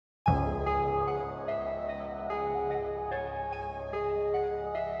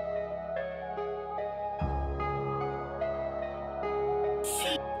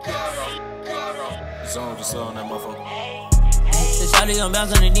zone just on that motherfucker. The shawty gon'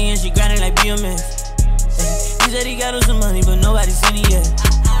 bounce on the D and she grindin' like BMS. He said he got him some money, but nobody seen it yet.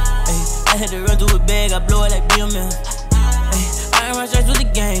 I had to run through a bag, I blow it like BMS. I ain't run straight with the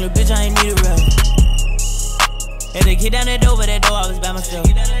gang, little bitch, I ain't need a rep. Had to kick down that door, but that door I was by myself.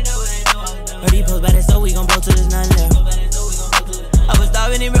 Heard he post by that, so we gon' blow till there's none left. I was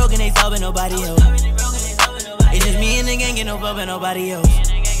starving and broken, they solving nobody else. It's just me and the gang, get no fuck with nobody else.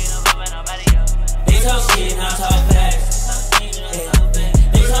 They talk shit and I talk facts.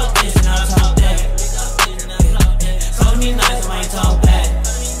 They talk this and I talk that. Talk to me nice, I might talk back.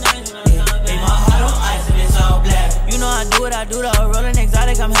 They my heart on ice and it's all black. You know I do what I do though. Rolling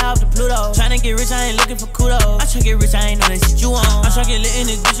exotic, I'm high off the Pluto. Tryna get rich, I ain't looking for kudos. I try get rich, I ain't know that shit you on. I'm tryna get lit in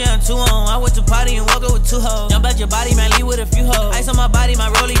this bitch, yeah, I'm too on. I went to party and woke up with 2 hoes. Jump out your body, man, leave with a few hoes. Ice on my body,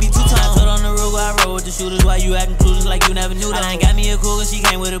 my rollie be 2 tons. I told on the road, I roll with the shooters. Why you acting clueless like you never knew that? I ain't got me a cougar, she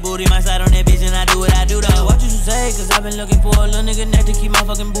came with a booty. My side on that bitch and I do what I do though. What you say, cause I've been looking for a little nigga neck to keep my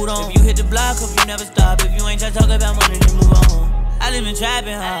fucking boot on. If you hit the block, hope you never stop. If you ain't try to talk about money, then move on. I live in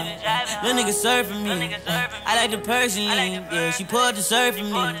trapping, little nigga surfing me. I like the person, yeah, she pulled the surf for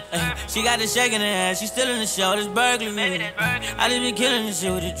me. She got the shake in her ass, she still in the show, this burglary. I just been killing this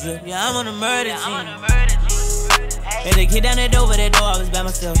shit with a drip, yeah, I'm on a murder team. Had to kick down that door, but that door I was by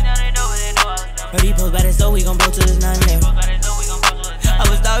myself. Heard he post by that, so we gon' blow till there's none left. I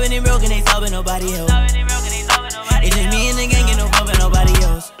was starving and broken, they solving nobody else. It's just me and the gang, get no fuck with nobody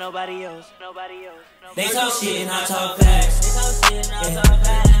else. They talk shit and I talk facts.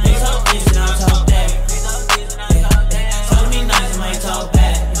 They talk this and I talk that. Talk to me nice, I might talk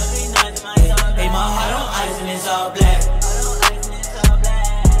back. They my heart on ice and it's all black.